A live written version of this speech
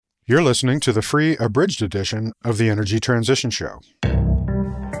You're listening to the free abridged edition of the Energy Transition Show. Oil,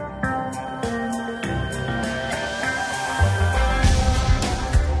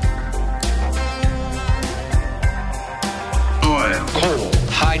 coal,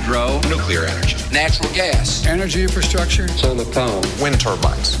 hydro, nuclear energy, natural gas, energy infrastructure, solar power, wind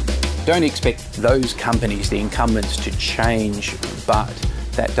turbines. Don't expect those companies, the incumbents, to change, but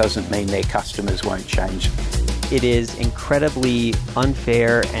that doesn't mean their customers won't change. It is incredibly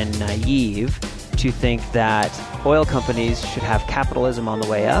unfair and naive to think that oil companies should have capitalism on the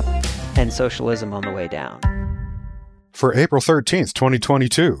way up and socialism on the way down. For April 13th,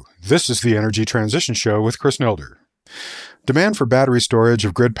 2022, this is the Energy Transition Show with Chris Nilder. Demand for battery storage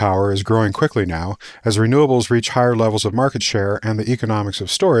of grid power is growing quickly now as renewables reach higher levels of market share and the economics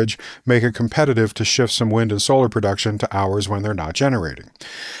of storage make it competitive to shift some wind and solar production to hours when they're not generating.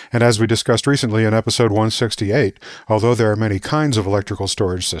 And as we discussed recently in episode 168, although there are many kinds of electrical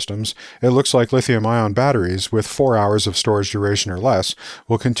storage systems, it looks like lithium-ion batteries with 4 hours of storage duration or less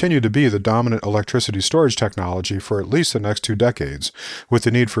will continue to be the dominant electricity storage technology for at least the next 2 decades, with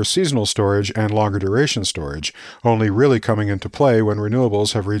the need for seasonal storage and longer duration storage only really coming into play when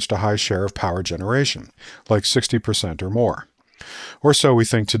renewables have reached a high share of power generation, like 60% or more. Or so we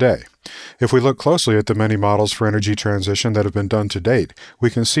think today. If we look closely at the many models for energy transition that have been done to date, we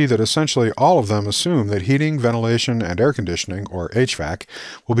can see that essentially all of them assume that heating, ventilation, and air conditioning, or HVAC,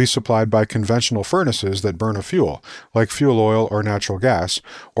 will be supplied by conventional furnaces that burn a fuel, like fuel oil or natural gas,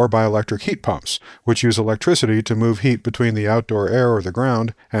 or by electric heat pumps, which use electricity to move heat between the outdoor air or the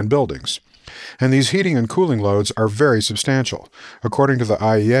ground and buildings. And these heating and cooling loads are very substantial. According to the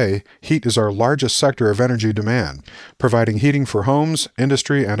IEA, heat is our largest sector of energy demand. Providing heating for homes,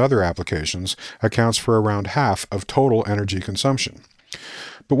 industry, and other applications accounts for around half of total energy consumption.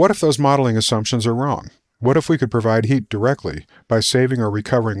 But what if those modeling assumptions are wrong? What if we could provide heat directly by saving or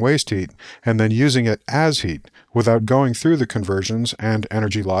recovering waste heat and then using it as heat without going through the conversions and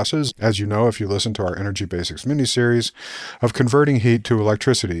energy losses, as you know if you listen to our Energy Basics mini-series, of converting heat to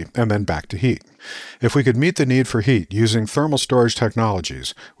electricity and then back to heat? If we could meet the need for heat using thermal storage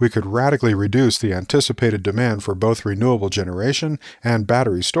technologies, we could radically reduce the anticipated demand for both renewable generation and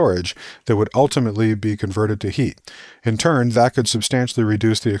battery storage that would ultimately be converted to heat. In turn, that could substantially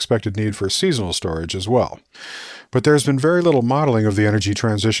reduce the expected need for seasonal storage as well. But there's been very little modeling of the energy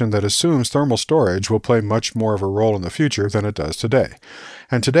transition that assumes thermal storage will play much more of a role in the future than it does today.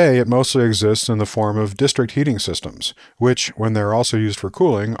 And today, it mostly exists in the form of district heating systems, which, when they're also used for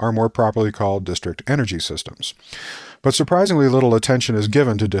cooling, are more properly called district energy systems. But surprisingly little attention is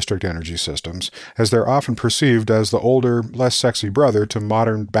given to district energy systems, as they're often perceived as the older, less sexy brother to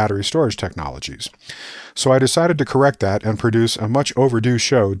modern battery storage technologies. So I decided to correct that and produce a much overdue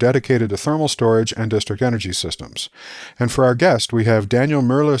show dedicated to thermal storage and district energy systems. And for our guest, we have Daniel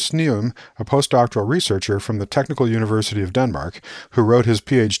Møller Sneum, a postdoctoral researcher from the Technical University of Denmark, who wrote his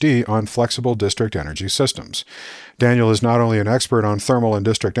PhD on flexible district energy systems. Daniel is not only an expert on thermal and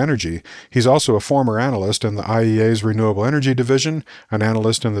district energy, he's also a former analyst in the IEA's Renewable Energy Division, an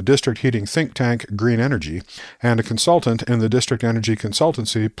analyst in the district heating think tank Green Energy, and a consultant in the district energy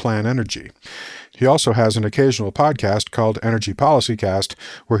consultancy Plan Energy. He also has an occasional podcast called Energy Policy Cast,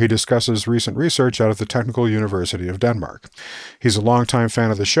 where he discusses recent research out of the Technical University of Denmark. He's a longtime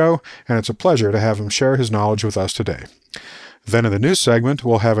fan of the show, and it's a pleasure to have him share his knowledge with us today. Then in the news segment,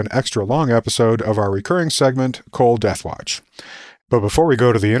 we'll have an extra long episode of our recurring segment, Coal Death Watch. But before we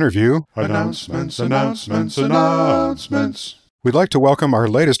go to the interview, announcements. We'd like to welcome our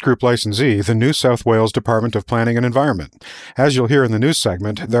latest group licensee, the New South Wales Department of Planning and Environment. As you'll hear in the news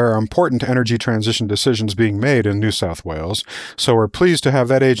segment, there are important energy transition decisions being made in New South Wales, so we're pleased to have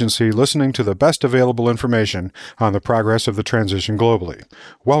that agency listening to the best available information on the progress of the transition globally.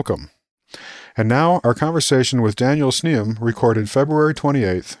 Welcome. And now, our conversation with Daniel Sneum, recorded February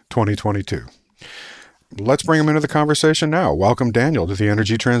 28th, 2022. Let's bring him into the conversation now. Welcome, Daniel, to the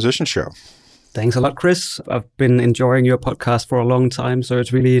Energy Transition Show. Thanks a lot, Chris. I've been enjoying your podcast for a long time, so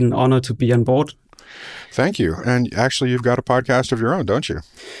it's really an honor to be on board. Thank you. And actually, you've got a podcast of your own, don't you?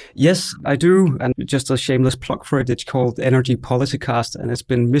 Yes, I do. And just a shameless plug for it, it's called Energy Policy Cast, and it's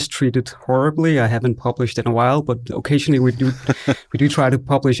been mistreated horribly. I haven't published in a while, but occasionally we do try to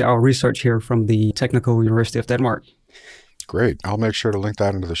publish our research here from the Technical University of Denmark. Great. I'll make sure to link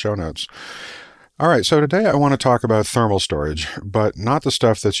that into the show notes. All right, so today I want to talk about thermal storage, but not the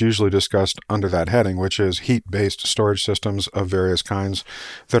stuff that's usually discussed under that heading, which is heat-based storage systems of various kinds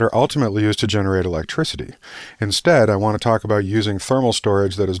that are ultimately used to generate electricity. Instead, I want to talk about using thermal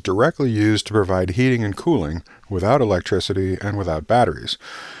storage that is directly used to provide heating and cooling without electricity and without batteries.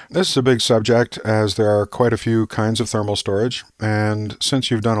 This is a big subject as there are quite a few kinds of thermal storage, and since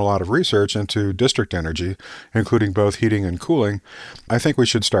you've done a lot of research into district energy, including both heating and cooling, I think we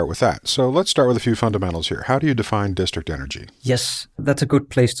should start with that. So let's start with a few fundamentals here. How do you define district energy? Yes, that's a good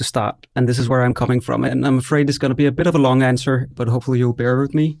place to start. And this is where I'm coming from. And I'm afraid it's going to be a bit of a long answer, but hopefully you'll bear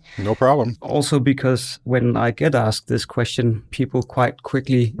with me. No problem. Also because when I get asked this question, people quite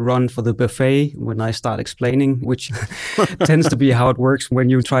quickly run for the buffet when I start explaining, which tends to be how it works when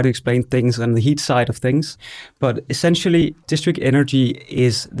you try to explain things on the heat side of things. But essentially, district energy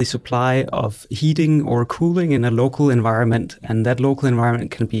is the supply of heating or cooling in a local environment. And that local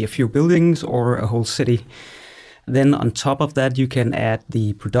environment can be a few buildings or a whole city. Then on top of that, you can add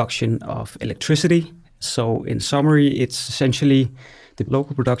the production of electricity. So in summary, it's essentially the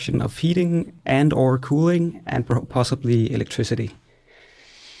local production of heating and or cooling and possibly electricity.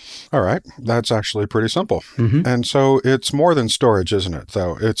 All right. That's actually pretty simple. Mm-hmm. And so it's more than storage, isn't it,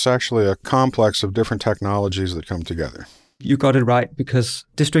 though? It's actually a complex of different technologies that come together. You got it right, because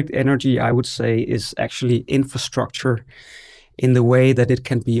district energy, I would say, is actually infrastructure in the way that it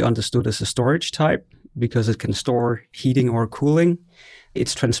can be understood as a storage type, because it can store heating or cooling.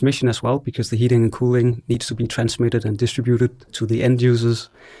 It's transmission as well, because the heating and cooling needs to be transmitted and distributed to the end users.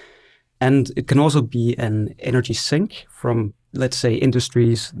 And it can also be an energy sink from, let's say,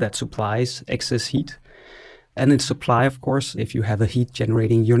 industries that supplies excess heat. And it's supply, of course, if you have a heat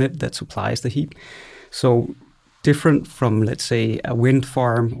generating unit that supplies the heat. So different from, let's say, a wind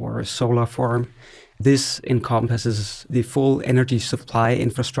farm or a solar farm, this encompasses the full energy supply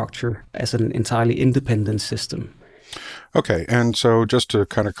infrastructure as an entirely independent system. Okay, and so just to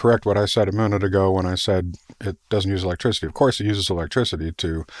kind of correct what I said a minute ago when I said it doesn't use electricity. Of course, it uses electricity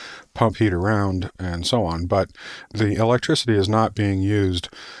to pump heat around and so on, but the electricity is not being used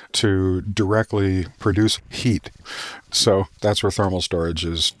to directly produce heat. So that's where thermal storage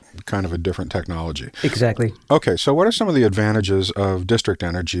is kind of a different technology. Exactly. Okay, so what are some of the advantages of district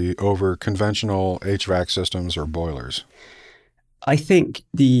energy over conventional HVAC systems or boilers? I think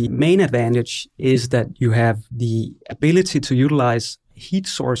the main advantage is that you have the ability to utilize heat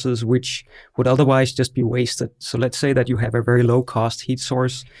sources which would otherwise just be wasted. So let's say that you have a very low-cost heat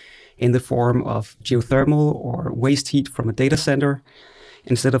source in the form of geothermal or waste heat from a data center.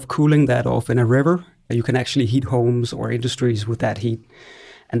 Instead of cooling that off in a river, you can actually heat homes or industries with that heat.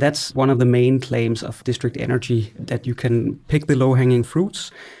 And that's one of the main claims of district energy, that you can pick the low-hanging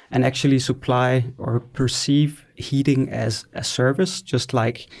fruits and actually supply or perceive heating as a service, just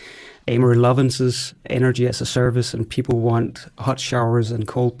like Amory Lovense's energy as a service, and people want hot showers and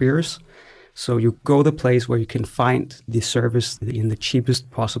cold beers. So you go the place where you can find the service in the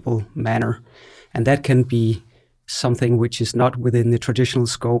cheapest possible manner. And that can be something which is not within the traditional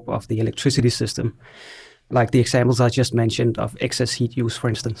scope of the electricity system, like the examples I just mentioned of excess heat use, for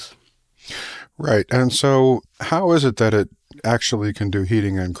instance. Right. And so how is it that it actually can do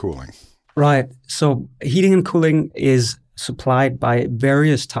heating and cooling? Right. So heating and cooling is supplied by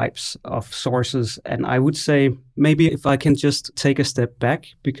various types of sources. And I would say maybe if I can just take a step back,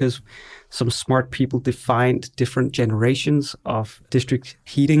 because some smart people defined different generations of district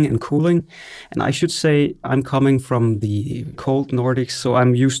heating and cooling. And I should say I'm coming from the cold Nordics, so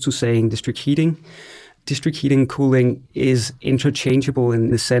I'm used to saying district heating. District heating and cooling is interchangeable in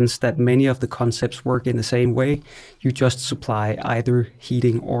the sense that many of the concepts work in the same way. You just supply either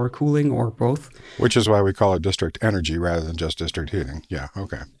heating or cooling or both. Which is why we call it district energy rather than just district heating. Yeah,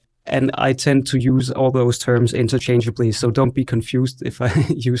 okay. And I tend to use all those terms interchangeably, so don't be confused if I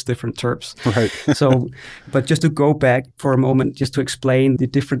use different terms. Right. But just to go back for a moment, just to explain the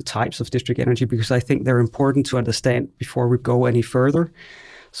different types of district energy, because I think they're important to understand before we go any further.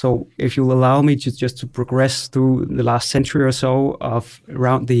 So if you'll allow me just to progress through the last century or so, of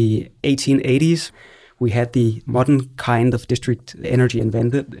around the 1880s, we had the modern kind of district energy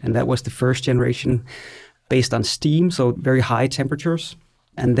invented, and that was the first generation based on steam, so very high temperatures.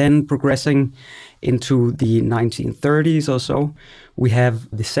 And then progressing into the 1930s or so, we have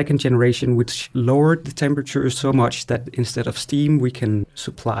the second generation, which lowered the temperature so much that instead of steam, we can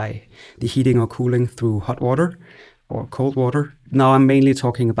supply the heating or cooling through hot water or cold water. Now I'm mainly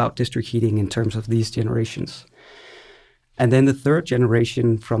talking about district heating in terms of these generations. And then the third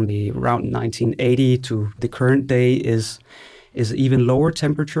generation from the around 1980 to the current day is even lower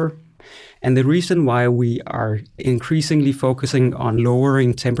temperature. And the reason why we are increasingly focusing on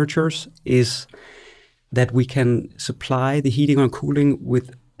lowering temperatures is that we can supply the heating or cooling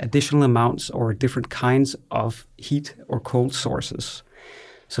with additional amounts or different kinds of heat or cold sources.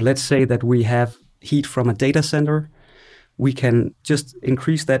 So let's say that we have heat from a data center. we can just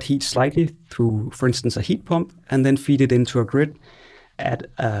increase that heat slightly through, for instance, a heat pump, and then feed it into a grid at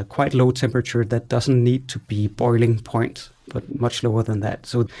a quite low temperature that doesn't need to be boiling point, but much lower than that.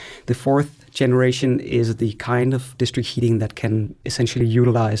 So the fourth generation is the kind of district heating that can essentially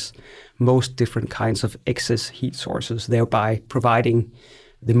utilize most different kinds of excess heat sources, thereby providing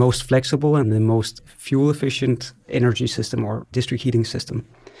the most flexible and the most fuel-efficient energy system or district heating system.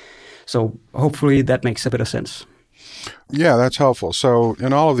 So hopefully that makes a bit of sense. Yeah, that's helpful. So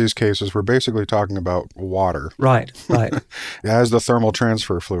in all of these cases, we're basically talking about water. Right. As the thermal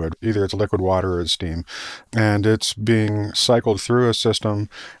transfer fluid, either it's liquid water or it's steam, and it's being cycled through a system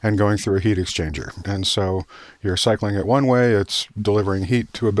and going through a heat exchanger. And so you're cycling it one way, it's delivering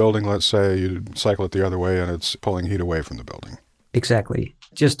heat to a building, let's say, you cycle it the other way and it's pulling heat away from the building. Exactly.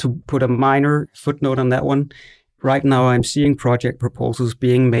 Just to put a minor footnote on that one, right now I'm seeing project proposals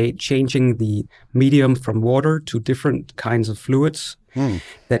being made changing the medium from water to different kinds of fluids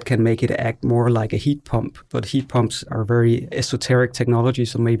that can make it act more like a heat pump. But heat pumps are very esoteric technology,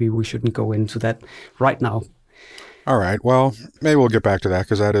 so maybe we shouldn't go into that right now. All right. Well, maybe we'll get back to that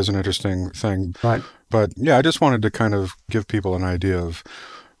because that is an interesting thing. Right. But yeah, I just wanted to kind of give people an idea of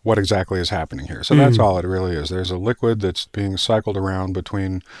what exactly is happening here. So that's all it really is. There's a liquid that's being cycled around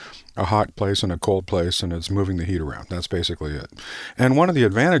between a hot place and a cold place, and it's moving the heat around. That's basically it. And one of the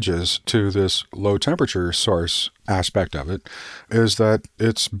advantages to this low temperature source aspect of it is that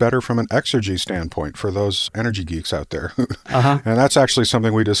it's better from an exergy standpoint for those energy geeks out there. And that's actually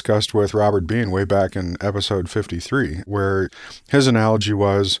something we discussed with Robert Bean way back in episode 53, where his analogy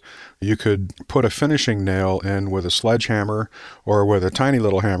was you could put a finishing nail in with a sledgehammer or with a tiny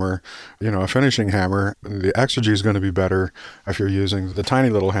little hammer, a finishing hammer. The exergy is going to be better if you're using the tiny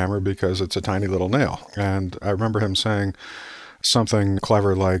little hammer because it's a tiny little nail. And I remember him saying something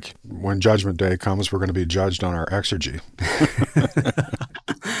clever like, when Judgment Day comes, we're going to be judged on our exergy.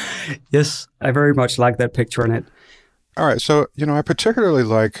 Yes, I very much like that picture in it. All right. So, I particularly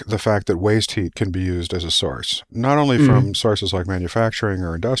like the fact that waste heat can be used as a source, not only from sources like manufacturing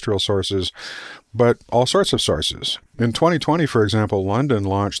or industrial sources, but all sorts of sources. In 2020, for example, London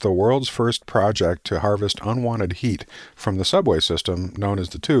launched the world's first project to harvest unwanted heat from the subway system, known as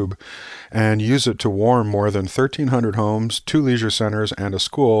the Tube, and use it to warm more than 1,300 homes, 2 leisure centers, and a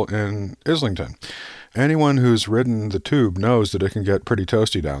school in Islington. Anyone who's ridden the Tube knows that it can get pretty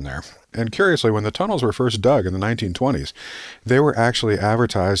toasty down there. And curiously, when the tunnels were first dug in the 1920s, they were actually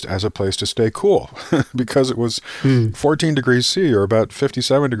advertised as a place to stay cool because it was 14 degrees C or about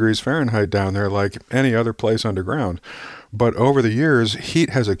 57 degrees Fahrenheit down there like any other place underground. But over the years, heat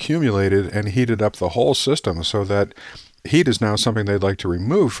has accumulated and heated up the whole system so that heat is now something they'd like to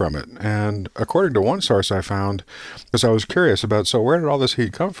remove from it. And according to one source I found, because I was curious about, so where did all this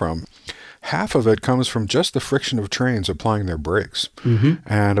heat come from? Half of it comes from just the friction of trains applying their brakes.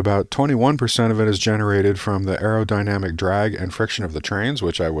 And about 21% of it is generated from the aerodynamic drag and friction of the trains,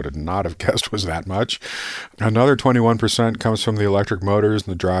 which I would not have guessed was that much. Another 21% comes from the electric motors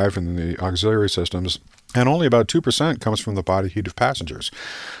and the drive and the auxiliary systems. And only about 2% comes from the body heat of passengers.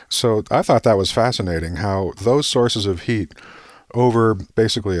 So I thought that was fascinating how those sources of heat over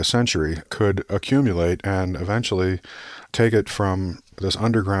basically a century could accumulate and eventually take it from this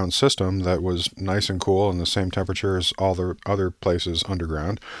underground system that was nice and cool and the same temperature as all the other places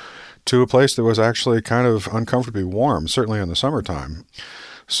underground to a place that was actually kind of uncomfortably warm, certainly in the summertime.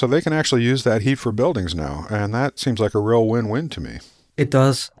 So they can actually use that heat for buildings now, and that seems like a real win-win to me. It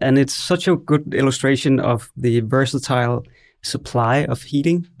does, and it's such a good illustration of the versatile supply of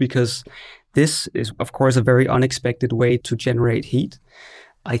heating, because this is, of course, a very unexpected way to generate heat.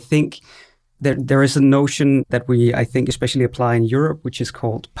 I think there is a notion that I think, especially apply in Europe, which is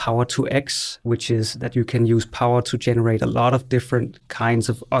called power to X, which is that you can use power to generate a lot of different kinds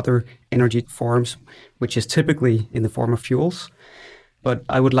of other energy forms, which is typically in the form of fuels. But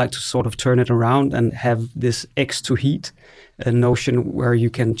I would like to sort of turn it around and have this X to heat, a notion where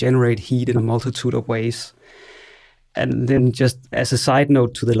you can generate heat in a multitude of ways. And then just as a side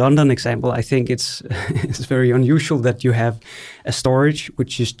note to the London example, I think it's very unusual that you have a storage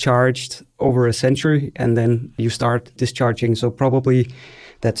which is charged over a century and then you start discharging. So probably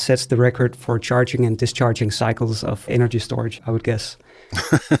that sets the record for charging and discharging cycles of energy storage, I would guess.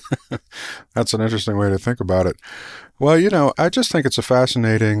 That's an interesting way to think about it. Well, I just think it's a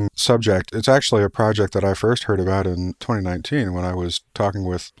fascinating subject. It's actually a project that I first heard about in 2019 when I was talking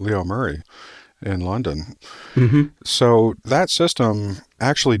with Leo Murray in London. So that system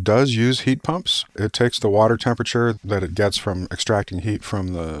actually does use heat pumps. It takes the water temperature that it gets from extracting heat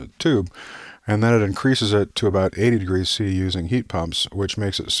from the tube and then it increases it to about 80 degrees C using heat pumps, which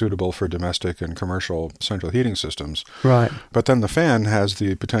makes it suitable for domestic and commercial central heating systems. Right. But then the fan has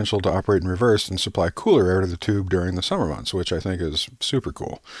the potential to operate in reverse and supply cooler air to the tube during the summer months, which I think is super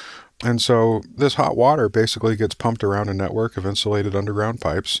cool. And so this hot water basically gets pumped around a network of insulated underground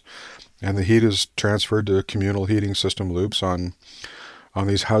pipes, and the heat is transferred to communal heating system loops on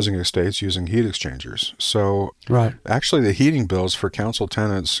these housing estates using heat exchangers. So right. Actually the heating bills for council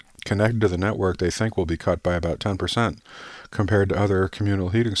tenants connected to the network, they think, will be cut by about 10% compared to other communal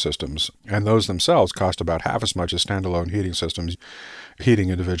heating systems. And those themselves cost about half as much as standalone heating systems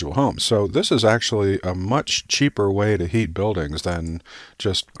heating individual homes. So this is actually a much cheaper way to heat buildings than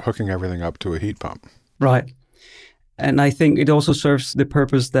just hooking everything up to a heat pump. Right. And I think it also serves the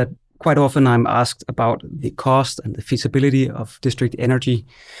purpose that quite often I'm asked about the cost and the feasibility of district energy.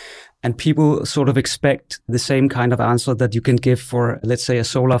 And people sort of expect the same kind of answer that you can give for, let's say, a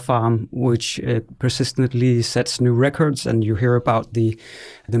solar farm, which persistently sets new records. And you hear about the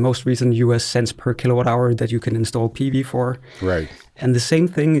most recent US cents per kilowatt hour that you can install PV for. Right. And the same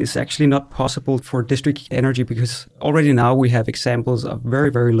thing is actually not possible for district energy, because already now we have examples of very,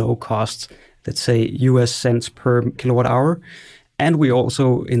 very low costs, let's say US cents per kilowatt hour. And we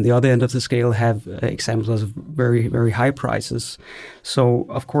also, in the other end of the scale, have examples of very, very high prices. So,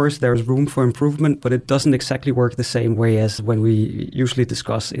 of course, there's room for improvement, but it doesn't exactly work the same way as when we usually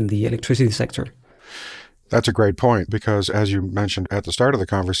discuss in the electricity sector. That's a great point, because as you mentioned at the start of the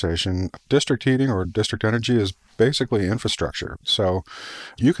conversation, district heating or district energy is basically infrastructure. So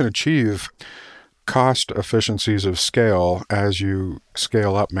you can achieve cost efficiencies of scale as you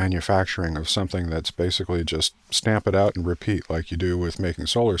scale up manufacturing of something that's basically just stamp it out and repeat like you do with making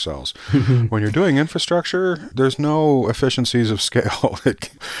solar cells. When you're doing infrastructure, there's no efficiencies of scale.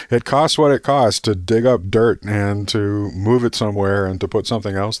 It costs what it costs to dig up dirt and to move it somewhere and to put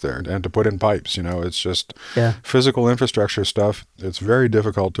something else there and to put in pipes. You know, it's just physical infrastructure stuff. It's very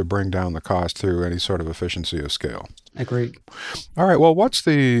difficult to bring down the cost through any sort of efficiency of scale. Agreed. All right. Well, what's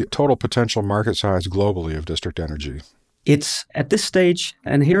the total potential market size globally of district energy? It's at this stage,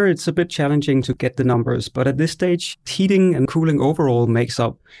 and here it's a bit challenging to get the numbers, but at this stage, heating and cooling overall makes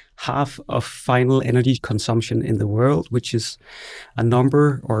up half of final energy consumption in the world, which is a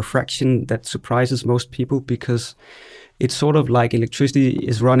number or a fraction that surprises most people, because it's sort of like electricity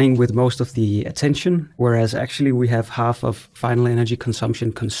is running with most of the attention, whereas actually we have half of final energy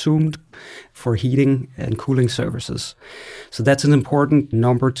consumption consumed for heating and cooling services. So that's an important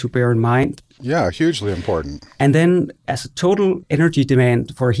number to bear in mind. Yeah, hugely important. And then as a total energy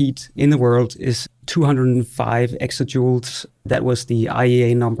demand for heat in the world is 205 exajoules. That was the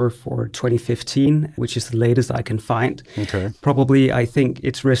IEA number for 2015, which is the latest I can find. Okay. Probably, I think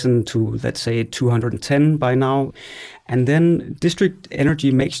it's risen to, let's say, 210 by now. And then district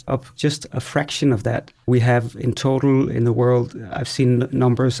energy makes up just a fraction of that. We have in total in the world, I've seen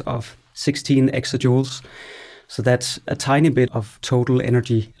numbers of 16 exajoules. So that's a tiny bit of total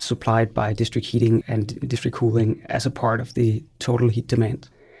energy supplied by district heating and district cooling as a part of the total heat demand.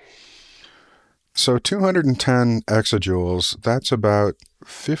 So 210 exajoules, that's about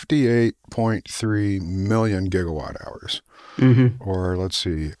 58.3 million gigawatt hours. Mm-hmm. Or let's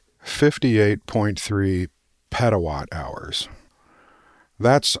see, 58.3 petawatt hours.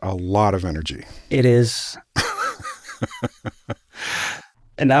 That's a lot of energy. It is.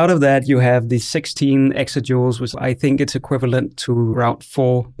 And out of that, you have the 16 exajoules, which I think it's equivalent to around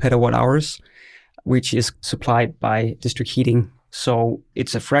 4 petawatt hours, which is supplied by district heating. So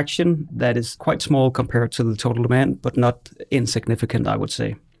it's a fraction that is quite small compared to the total demand, but not insignificant, I would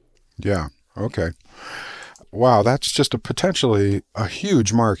say. Yeah. Okay. Wow, that's just potentially a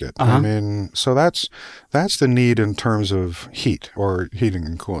huge market. Uh-huh. I mean, so that's the need in terms of heat or heating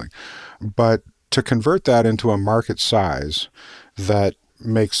and cooling. But to convert that into a market size that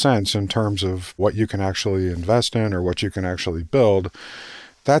makes sense in terms of what you can actually invest in or what you can actually build,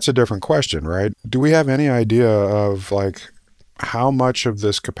 that's a different question, right? Do we have any idea of like how much of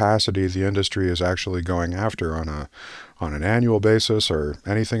this capacity the industry is actually going after on an annual basis or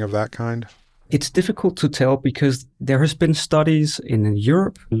anything of that kind? It's difficult to tell because there has been studies in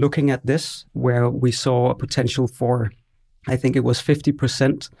Europe looking at this where we saw a potential for, I think it was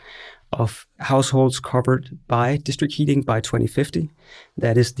 50% of households covered by district heating by 2050.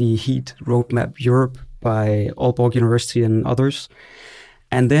 That is the Heat Roadmap Europe by Aalborg University and others.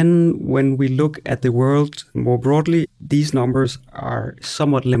 And then when we look at the world more broadly, these numbers are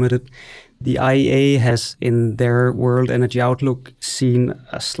somewhat limited. The IEA has, in their World Energy Outlook, seen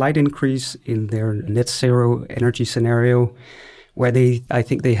a slight increase in their net zero energy scenario, where I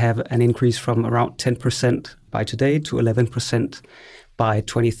think they have an increase from around 10% by today to 11% by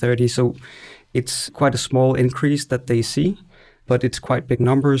 2030. So It's quite a small increase that they see, but it's quite big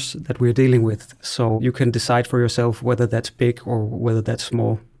numbers that we're dealing with. So you can decide for yourself whether that's big or whether that's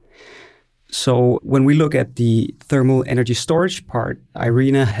small. So when we look at the thermal energy storage part,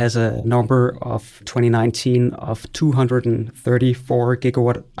 IRENA has a number of 2019 of 234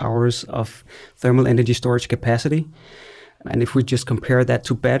 gigawatt hours of thermal energy storage capacity. And if we just compare that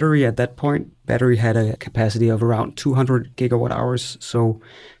to battery at that point, battery had a capacity of around 200 gigawatt hours. So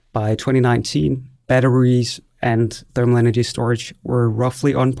by 2019, batteries and thermal energy storage were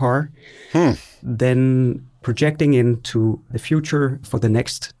roughly on par. Then projecting into the future for the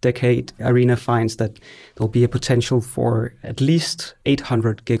next decade, IRENA finds that there'll be a potential for at least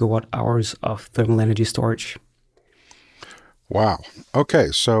 800 gigawatt hours of thermal energy storage. Wow. Okay,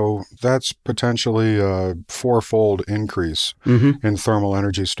 so that's potentially a fourfold increase in thermal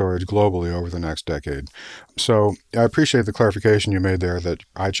energy storage globally over the next decade. So I appreciate the clarification you made there that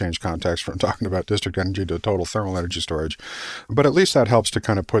I changed context from talking about district energy to total thermal energy storage. But at least that helps to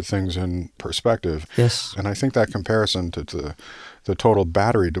kind of put things in perspective. Yes. And I think that comparison to the total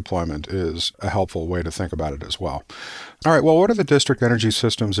battery deployment is a helpful way to think about it as well. All right, well, what are the district energy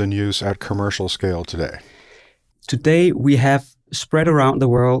systems in use at commercial scale today? Today, we have spread around the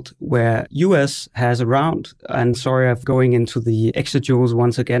world where US has around, and sorry, I'm going into the exajoules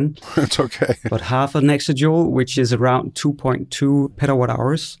once again. It's okay. But half an exajoule, which is around 2.2 petawatt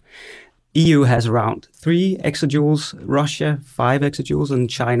hours. EU has around 3 exajoules, Russia 5 exajoules, and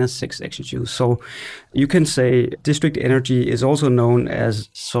China 6 exajoules. So you can say district energy is also known as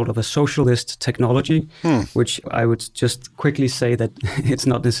sort of a socialist technology, which I would just quickly say that it's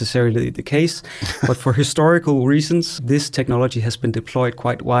not necessarily the case. But for historical reasons, this technology has been deployed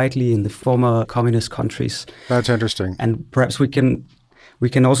quite widely in the former communist countries. That's interesting. And perhaps we can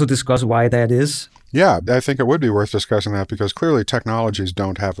also discuss why that is. Yeah, I think it would be worth discussing that because clearly technologies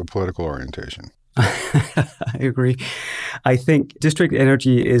don't have a political orientation. I agree. I think district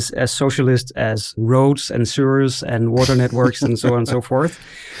energy is as socialist as roads and sewers and water networks and so on and so forth.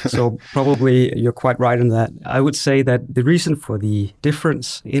 So probably you're quite right on that. I would say that the reason for the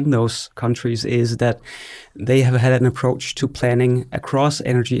difference in those countries is that they have had an approach to planning across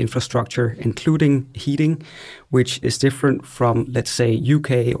energy infrastructure, including heating, which is different from, let's say,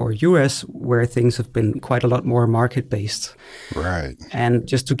 UK or US, where things have been quite a lot more market-based. Right. And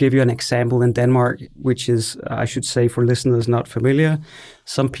just to give you an example, in Denmark, which is, I should say for listeners not familiar,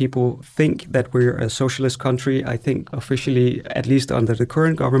 some people think that we're a socialist country. I think officially, at least under the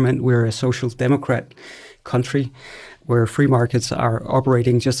current government, we're a social democrat country where free markets are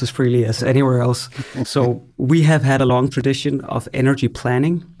operating just as freely as anywhere else. So we have had a long tradition of energy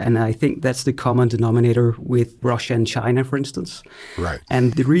planning, and I think that's the common denominator with Russia and China, for instance. Right.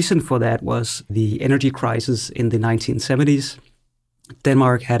 And the reason for that was the energy crisis in the 1970s.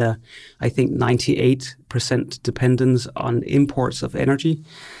 Denmark had I think, 98% dependence on imports of energy,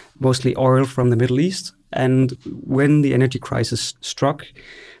 mostly oil from the Middle East. And when the energy crisis struck,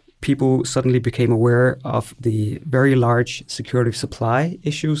 people suddenly became aware of the very large security of supply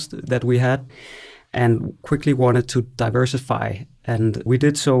issues that we had and quickly wanted to diversify. And we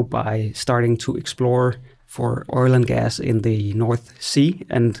did so by starting to explore for oil and gas in the North Sea.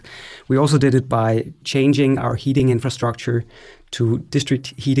 And we also did it by changing our heating infrastructure to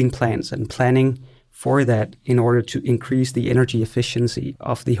district heating plants and planning for that in order to increase the energy efficiency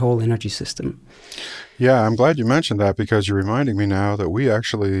of the whole energy system. Yeah, I'm glad you mentioned that because you're reminding me now that we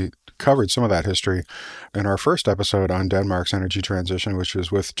actually covered some of that history in our first episode on Denmark's energy transition, which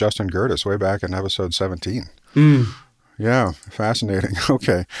was with Justin Gerdes way back in episode 17. Yeah, fascinating.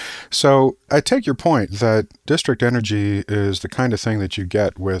 Okay. So I take your point that district energy is the kind of thing that you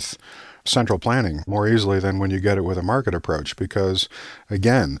get with central planning more easily than when you get it with a market approach because,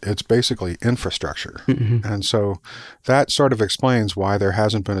 again, it's basically infrastructure. And so that sort of explains why there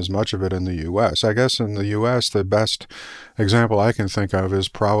hasn't been as much of it in the U.S. I guess in the U.S., the best example I can think of is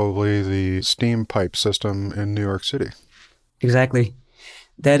probably the steam pipe system in New York City. Exactly.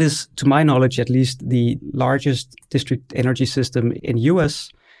 That is, to my knowledge, at least the largest district energy system in U.S.,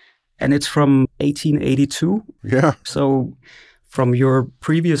 and it's from 1882. Yeah. So from your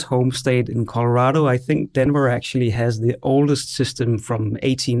previous home state in Colorado, I think Denver actually has the oldest system from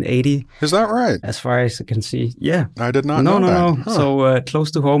 1880. Is that right? As far as I can see. Yeah. I did not know that. No. Huh. So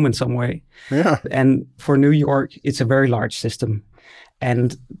close to home in some way. Yeah. And for New York, it's a very large system.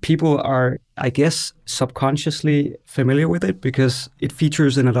 And people are, I guess, subconsciously familiar with it because it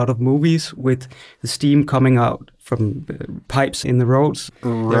features in a lot of movies with the steam coming out from pipes in the roads.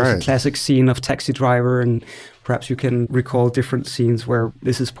 Right. There's a classic scene of Taxi Driver and Perhaps you can recall different scenes where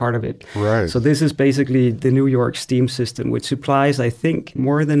this is part of it. Right. So this is basically the New York steam system, which supplies, I think,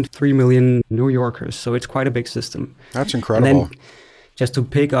 more than 3 million New Yorkers. So it's quite a big system. That's incredible. And then, just to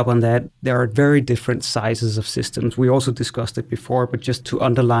pick up on that, there are very different sizes of systems. We also discussed it before, but just to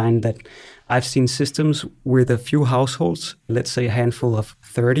underline that I've seen systems with a few households, let's say a handful of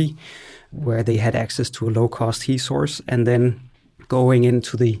 30, where they had access to a low-cost heat source, and then going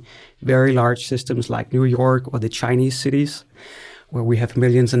into the very large systems like New York or the Chinese cities, where we have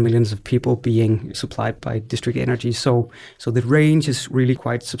millions and millions of people being supplied by district energy. So the range is really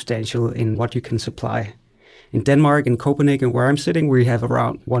quite substantial in what you can supply. In Denmark, in Copenhagen, where I'm sitting, we have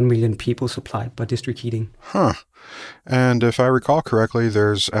around 1 million people supplied by district heating. Huh. And if I recall correctly,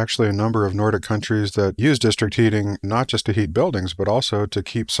 there's actually a number of Nordic countries that use district heating not just to heat buildings, but also to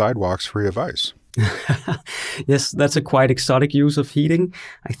keep sidewalks free of ice. Yes, that's a quite exotic use of heating.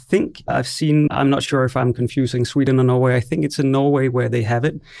 I think I've seen, I'm not sure if I'm confusing Sweden or Norway. I think it's in Norway where they have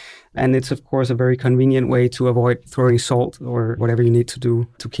it. And it's, of course, a very convenient way to avoid throwing salt or whatever you need to do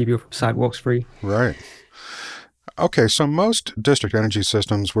to keep your sidewalks free. Right. Okay, so most district energy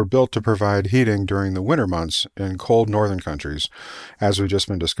systems were built to provide heating during the winter months in cold northern countries, as we've just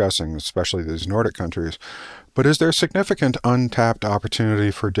been discussing, especially these Nordic countries. But is there significant untapped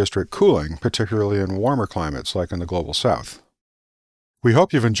opportunity for district cooling, particularly in warmer climates like in the global south? We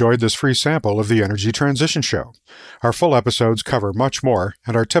hope you've enjoyed this free sample of the Energy Transition Show. Our full episodes cover much more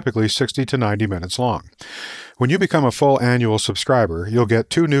and are typically 60 to 90 minutes long. When you become a full annual subscriber, you'll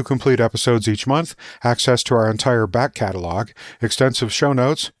get 2 new complete episodes each month, access to our entire back catalog, extensive show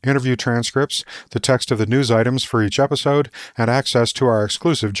notes, interview transcripts, the text of the news items for each episode, and access to our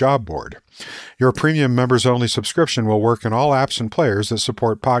exclusive job board. Your premium members-only subscription will work in all apps and players that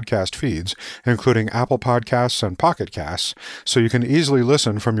support podcast feeds, including Apple Podcasts and Pocket Casts, so you can easily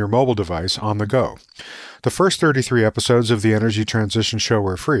listen from your mobile device on the go. The first 33 episodes of the Energy Transition Show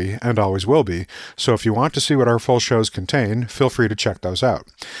are free, and always will be, so if you want to see what our full shows contain, feel free to check those out.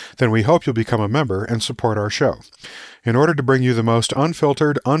 Then we hope you'll become a member and support our show. In order to bring you the most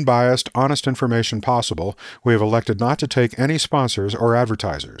unfiltered, unbiased, honest information possible, we have elected not to take any sponsors or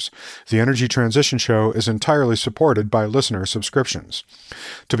advertisers. The Energy Transition Show is entirely supported by listener subscriptions.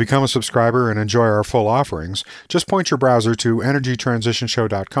 To become a subscriber and enjoy our full offerings, just point your browser to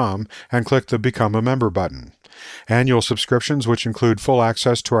energytransitionshow.com and click the Become a Member button. Annual subscriptions, which include full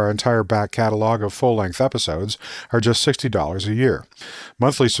access to our entire back catalog of full-length episodes, are just $60 a year.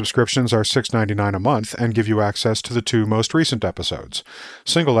 Monthly subscriptions are $6.99 a month and give you access to the 2 most recent episodes.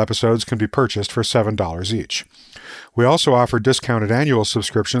 Single episodes can be purchased for $7 each. We also offer discounted annual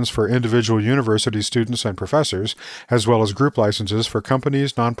subscriptions for individual university students and professors, as well as group licenses for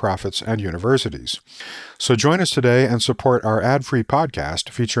companies, nonprofits, and universities. So join us today and support our ad-free podcast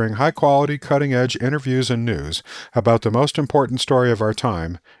featuring high-quality, cutting-edge interviews and news about the most important story of our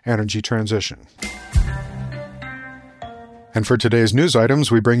time, energy transition. And for today's news items,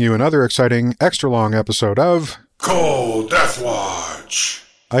 we bring you another exciting, extra-long episode of Coal Death Watch.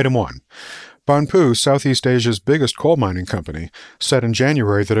 Item 1. Banpu, Southeast Asia's biggest coal mining company, said in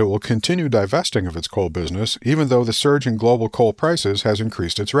January that it will continue divesting of its coal business, even though the surge in global coal prices has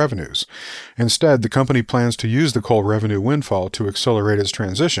increased its revenues. Instead, the company plans to use the coal revenue windfall to accelerate its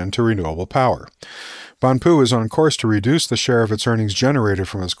transition to renewable power. Banpu is on course to reduce the share of its earnings generated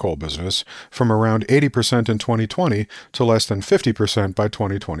from its coal business from around 80% in 2020 to less than 50% by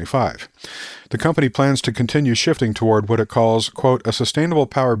 2025. The company plans to continue shifting toward what it calls, quote, a sustainable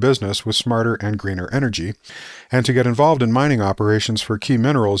power business with smarter and greener energy, and to get involved in mining operations for key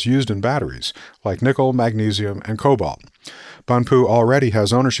minerals used in batteries, like nickel, magnesium, and cobalt. Banpu already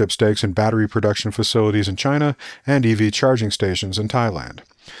has ownership stakes in battery production facilities in China and EV charging stations in Thailand.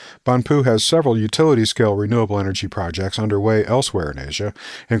 Banpu has several utility-scale renewable energy projects underway elsewhere in Asia,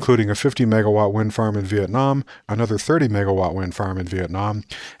 including a 50-megawatt wind farm in Vietnam, another 30-megawatt wind farm in Vietnam,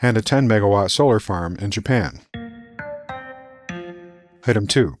 and a 10-megawatt solar farm in Japan. Item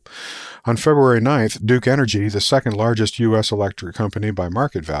 2. On February 9th, Duke Energy, the second largest U.S. electric company by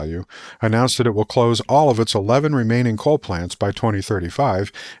market value, announced that it will close all of its 11 remaining coal plants by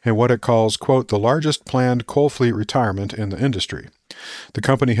 2035 in what it calls, quote, the largest planned coal fleet retirement in the industry. The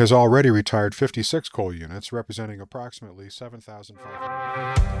company has already retired 56 coal units, representing approximately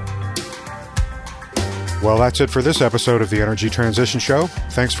 7,500. Well, that's it for this episode of the Energy Transition Show.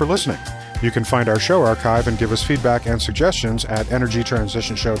 Thanks for listening. You can find our show archive and give us feedback and suggestions at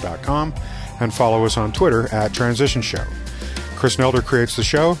energytransitionshow.com and follow us on Twitter at Transition Show. Chris Nelder creates the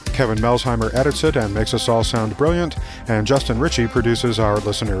show, Kevin Melsheimer edits it and makes us all sound brilliant, and Justin Ritchie produces our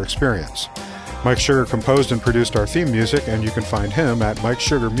listener experience. Mike Sugar composed and produced our theme music, and you can find him at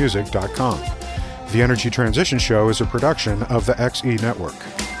MikeSugarmusic.com. The Energy Transition Show is a production of the XE Network.